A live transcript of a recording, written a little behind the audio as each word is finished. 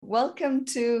welcome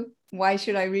to Why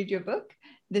Should I Read Your Book?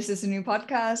 This is a new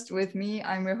podcast with me.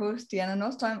 I'm your host, Diana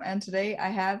Nostrom, and today I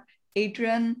have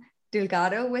Adrienne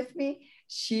Delgado with me.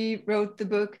 She wrote the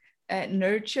book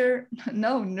Nourish,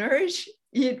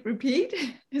 Eat, Repeat.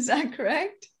 Is that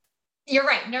correct? You're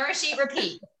right. Nourish, Eat,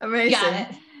 Repeat. Amazing.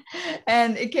 Got it.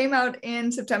 And it came out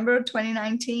in September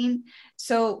 2019.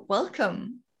 So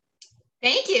welcome.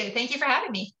 Thank you. Thank you for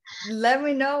having me. Let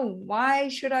me know, why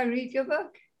should I read your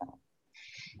book?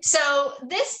 So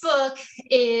this book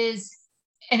is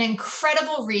an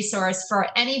incredible resource for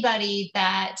anybody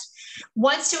that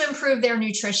wants to improve their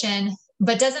nutrition,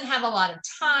 but doesn't have a lot of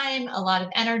time, a lot of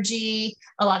energy,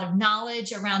 a lot of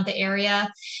knowledge around the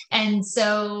area. And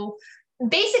so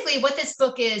basically what this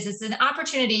book is an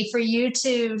opportunity for you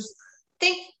to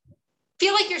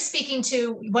feel like you're speaking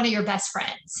to one of your best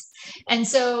friends. And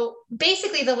so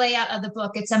basically the layout of the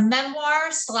book, it's a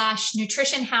memoir /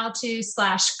 nutrition how-to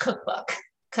 / cookbook.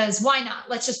 Because why not?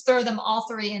 Let's just throw them all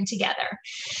three in together.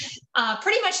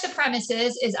 Pretty much the premise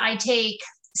is I take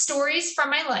stories from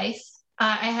my life.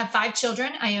 I have 5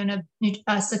 children. I own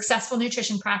a successful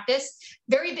nutrition practice,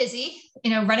 very busy,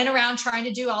 running around trying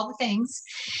to do all the things.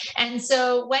 And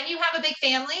so when you have a big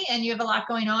family and you have a lot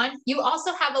going on, you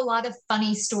also have a lot of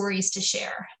funny stories to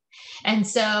share. And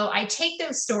so I take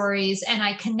those stories and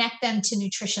I connect them to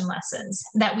nutrition lessons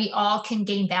that we all can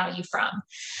gain value from.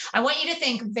 I want you to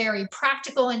think very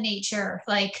practical in nature,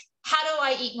 like, how do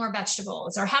I eat more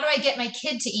vegetables? Or how do I get my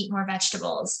kid to eat more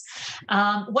vegetables?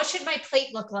 What should my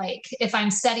plate look like if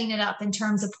I'm setting it up in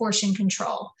terms of portion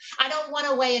control? I don't want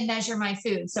to weigh and measure my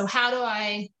food. So how do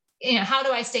I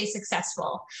stay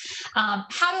successful? How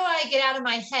do I get out of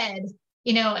my head,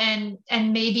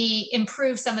 and maybe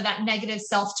improve some of that negative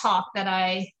self-talk that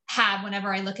I have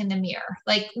whenever I look in the mirror?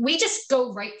 Like, we just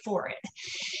go right for it.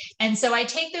 And so I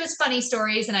take those funny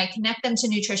stories and I connect them to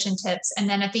nutrition tips. And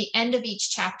then at the end of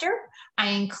each chapter, I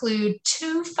include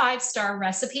 2 5-star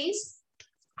recipes.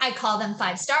 I call them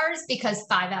 5 stars because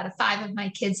 5 out of 5 of my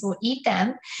kids will eat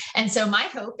them. And so my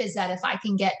hope is that if I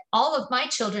can get all of my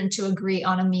children to agree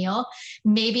on a meal,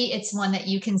 maybe it's one that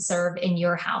you can serve in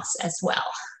your house as well.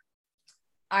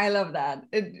 I love that.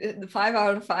 5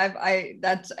 out of 5. I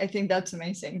think that's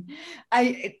amazing.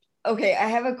 Okay, I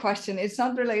have a question. It's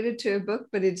not related to a book,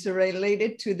 but it's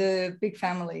related to the big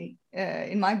family.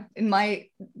 In my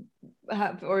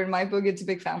book, it's a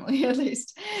big family at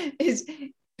least. Is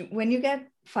when you get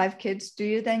 5 kids, do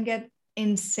you then get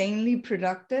insanely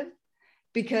productive?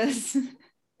 Because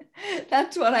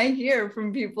that's what I hear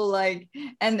from people, like,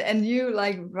 and you,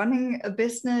 like, running a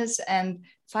business and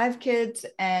 5 kids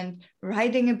and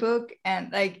writing a book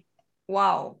and, like,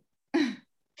 wow.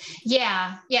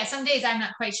 Yeah. Some days I'm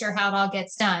not quite sure how it all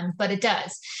gets done, but it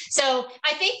does. So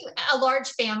I think a large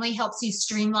family helps you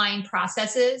streamline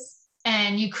processes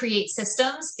and you create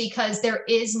systems because there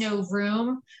is no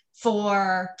room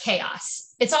for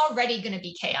chaos. It's already going to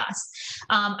be chaos.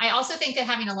 I also think that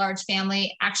having a large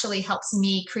family actually helps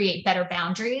me create better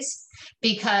boundaries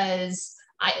because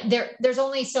there's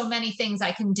only so many things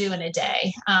I can do in a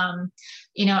day.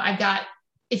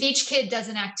 If each kid does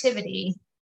an activity,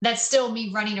 that's still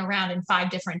me running around in 5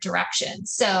 different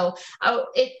directions. So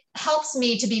it helps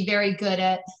me to be very good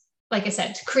at, like I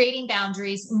said, creating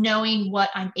boundaries, knowing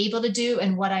what I'm able to do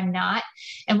and what I'm not.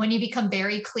 And when you become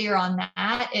very clear on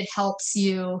that, it helps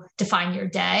you define your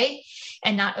day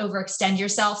and not overextend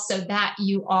yourself so that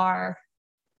you are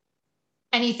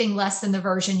anything less than the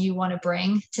version you want to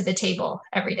bring to the table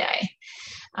every day.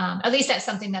 At least that's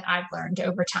something that I've learned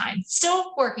over time.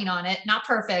 Still working on it, not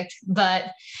perfect,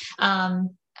 but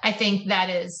I think that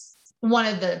is one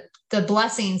of the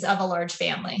blessings of a large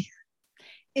family.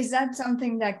 Is that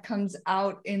something that comes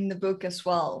out in the book as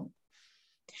well?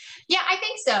 Yeah, I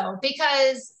think so.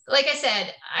 Because like I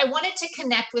said, I wanted to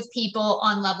connect with people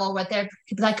on level where they're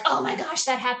like, oh my gosh,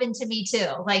 that happened to me too.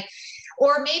 Like,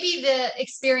 or maybe the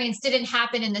experience didn't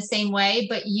happen in the same way,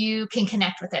 but you can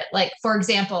connect with it. Like, for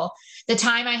example, the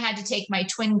time I had to take my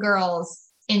twin girls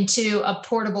into a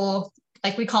portable,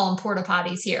 like we call them porta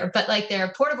potties here, but like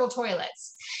they're portable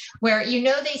toilets where,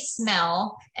 they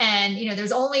smell and,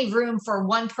 there's only room for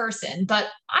one person, but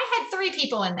I had 3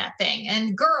 people in that thing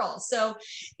and girls. So,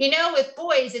 with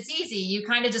boys, it's easy. You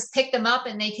kind of just pick them up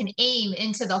and they can aim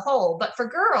into the hole. But for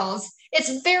girls,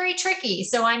 it's very tricky.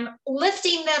 So I'm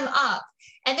lifting them up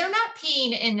and they're not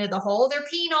peeing into the hole. They're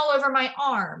peeing all over my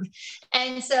arm.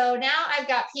 And so now I've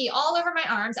got pee all over my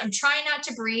arms. I'm trying not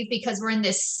to breathe because we're in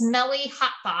this smelly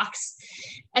hot box.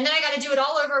 And then I got to do it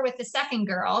all over with the second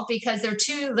girl because they're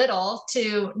too little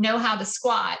to know how to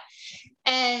squat.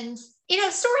 And,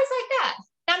 stories like that.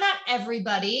 Now, not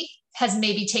everybody has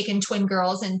maybe taken twin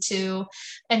girls into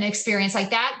an experience like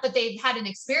that, but they've had an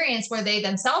experience where they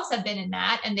themselves have been in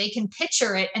that, and they can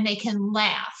picture it and they can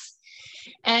laugh.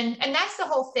 And that's the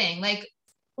whole thing. Like,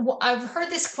 I've heard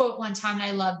this quote one time and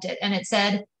I loved it. And it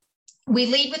said, "We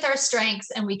lead with our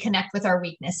strengths and we connect with our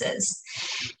weaknesses."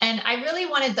 And I really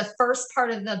wanted the first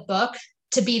part of the book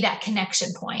to be that connection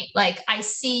point. Like, I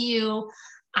see you,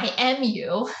 I am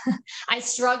you, I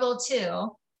struggle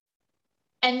too.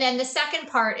 And then the second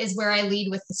part is where I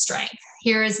lead with the strength.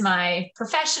 Here is my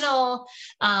professional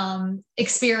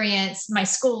experience, my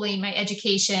schooling, my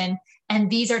education, and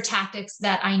these are tactics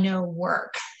that I know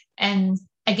work. And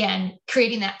again,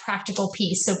 creating that practical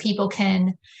piece so people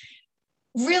can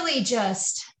really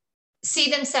just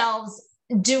see themselves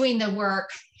doing the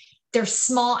work. They're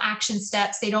small action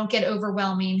steps. They don't get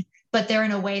overwhelming, but they're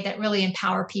in a way that really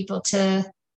empower people to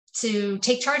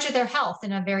take charge of their health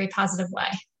in a very positive way.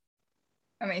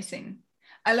 Amazing.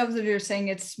 I love that you're saying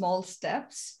it's small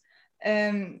steps.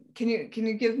 Can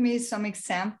you give me some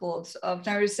examples of,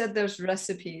 now you said there's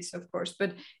recipes, of course,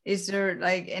 but is there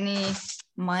like any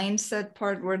mindset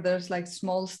part where there's like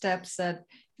small steps that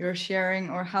you're sharing,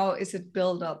 or how is it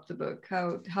build up the book?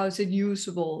 How is it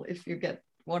usable, if you get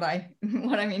what I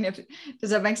mean?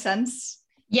 Does that make sense?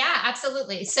 Yeah,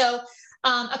 absolutely. So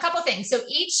a couple things. So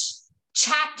each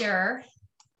chapter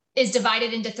is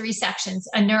divided into 3 sections: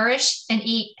 a nourish, an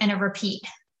eat, and a repeat.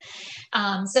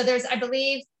 So there's, I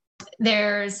believe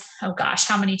there's, oh gosh,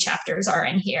 how many chapters are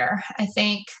in here? I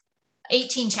think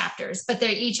 18 chapters, but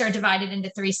they each are divided into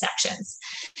 3 sections.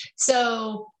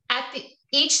 So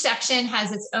each section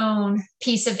has its own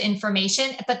piece of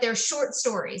information, but they're short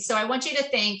stories. So I want you to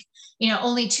think,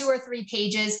 only 2 or 3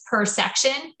 pages per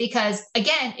section, because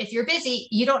again, if you're busy,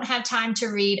 you don't have time to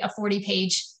read a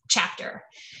 40-page chapter.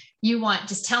 You want,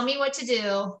 just tell me what to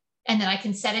do, and then I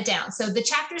can set it down. So the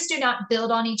chapters do not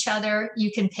build on each other.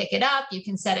 You can pick it up, you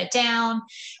can set it down.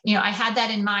 I had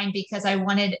that in mind because I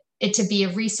wanted it to be a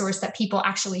resource that people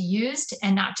actually used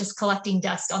and not just collecting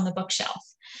dust on the bookshelf.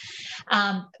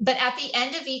 But at the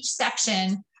end of each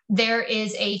section, there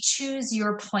is a choose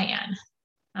your plan.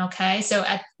 Okay. So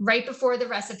right before the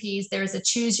recipes, there's a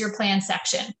choose your plan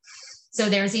section. So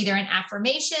there's either an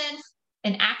affirmation,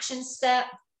 an action step,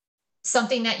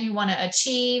 something that you want to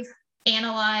achieve,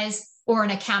 analyze, or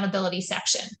an accountability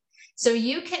section. So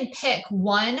you can pick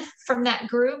one from that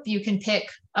group. You can pick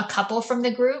a couple from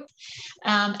the group.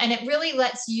 And it really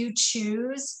lets you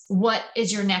choose what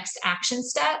is your next action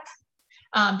step.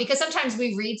 Because sometimes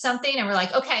we read something and we're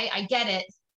like, okay, I get it,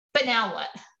 but now what?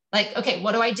 Like, okay,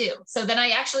 what do I do? So then I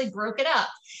actually broke it up.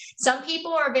 Some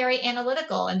people are very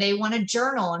analytical and they want to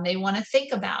journal and they want to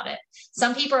think about it.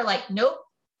 Some people are like, nope,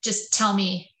 just tell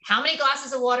me how many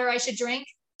glasses of water I should drink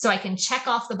so I can check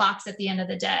off the box at the end of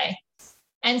the day.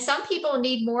 And some people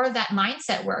need more of that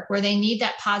mindset work where they need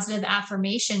that positive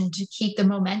affirmation to keep the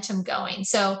momentum going.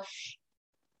 So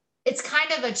it's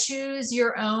kind of a choose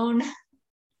your own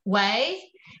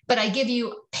way, but I give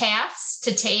you paths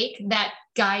to take that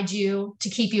guide you to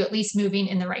keep you at least moving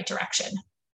in the right direction.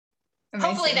 Amazing.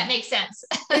 Hopefully that makes sense.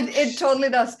 It totally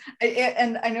does.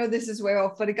 And I know this is way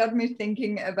off, but it got me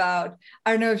thinking about,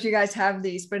 I don't know if you guys have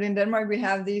these, but in Denmark, we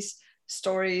have these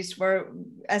stories where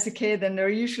as a kid, and there are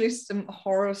usually some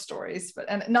horror stories,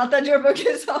 and not that your book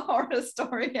is a horror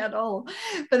story at all,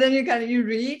 but then you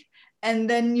read and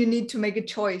then you need to make a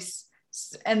choice.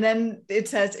 And then it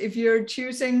says, if you're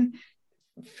choosing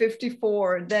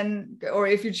 54, then, or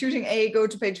if you're choosing A, go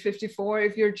to page 54.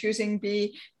 If you're choosing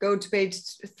B, go to page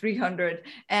 300.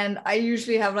 And I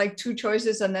usually have like 2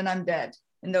 choices and then I'm dead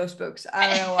in those books. I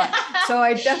don't know why. So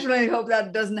I definitely hope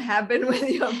that doesn't happen with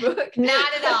your book.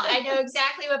 Not at all. I know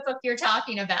exactly what book you're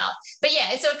talking about. But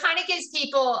yeah, so it kind of gives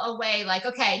people a way like,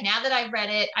 okay, now that I've read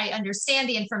it, I understand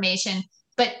the information,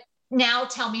 but now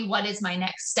tell me what is my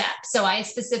next step. So I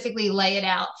specifically lay it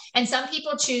out. And some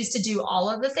people choose to do all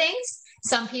of the things.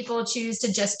 Some people choose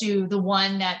to just do the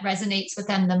one that resonates with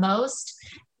them the most.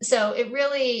 So it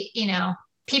really,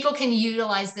 people can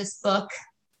utilize this book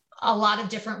a lot of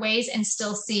different ways and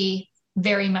still see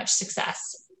very much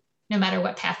success, no matter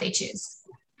what path they choose.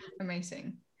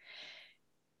 Amazing.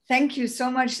 Thank you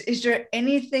so much. Is there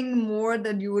anything more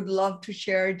that you would love to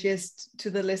share just to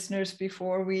the listeners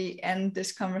before we end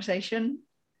this conversation?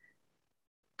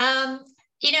 I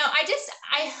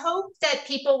hope that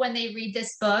people, when they read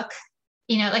this book,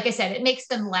 like I said, it makes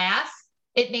them laugh.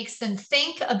 It makes them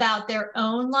think about their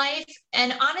own life.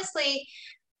 And honestly,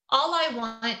 all I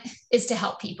want is to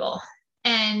help people.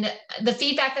 And the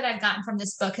feedback that I've gotten from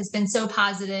this book has been so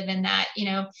positive in that,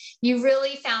 you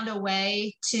really found a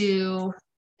way to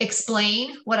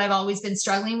explain what I've always been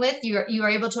struggling with. You are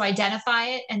able to identify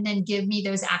it and then give me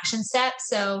those action steps.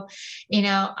 So,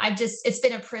 it's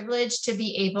been a privilege to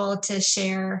be able to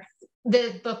share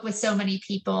the book with so many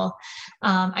people.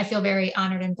 I feel very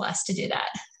honored and blessed to do that.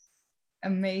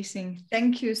 Amazing.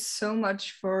 Thank you so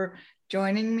much for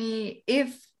joining me.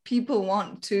 If people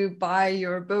want to buy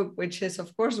your book, which is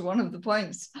of course one of the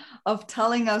points of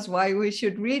telling us why we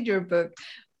should read your book,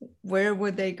 where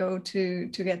would they go to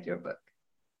get your book?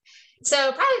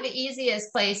 So probably the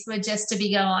easiest place would just to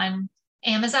be go on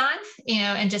Amazon,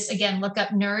 and just again look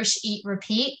up Nourish, Eat,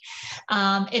 Repeat.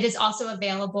 It is also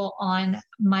available on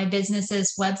my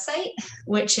business's website,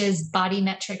 which is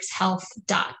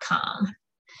bodymetricshealth.com.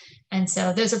 And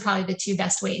so those are probably the two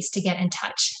best ways to get in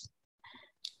touch.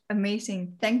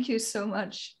 Amazing. Thank you so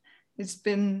much. It's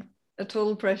been a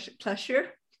total pleasure.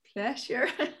 Thank you.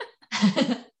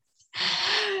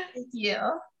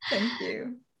 Thank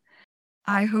you.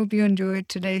 I hope you enjoyed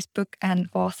today's book and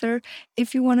author.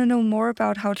 If you want to know more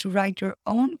about how to write your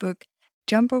own book,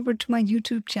 jump over to my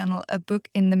YouTube channel, A Book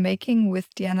in the Making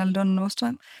with Diana Lund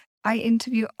Nordström. I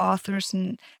interview authors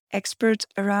and experts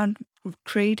around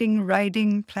creating,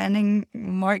 writing, planning,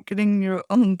 marketing your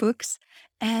own books,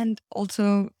 and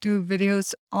also do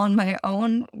videos on my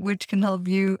own, which can help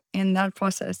you in that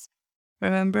process.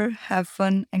 Remember, have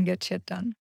fun and get shit done.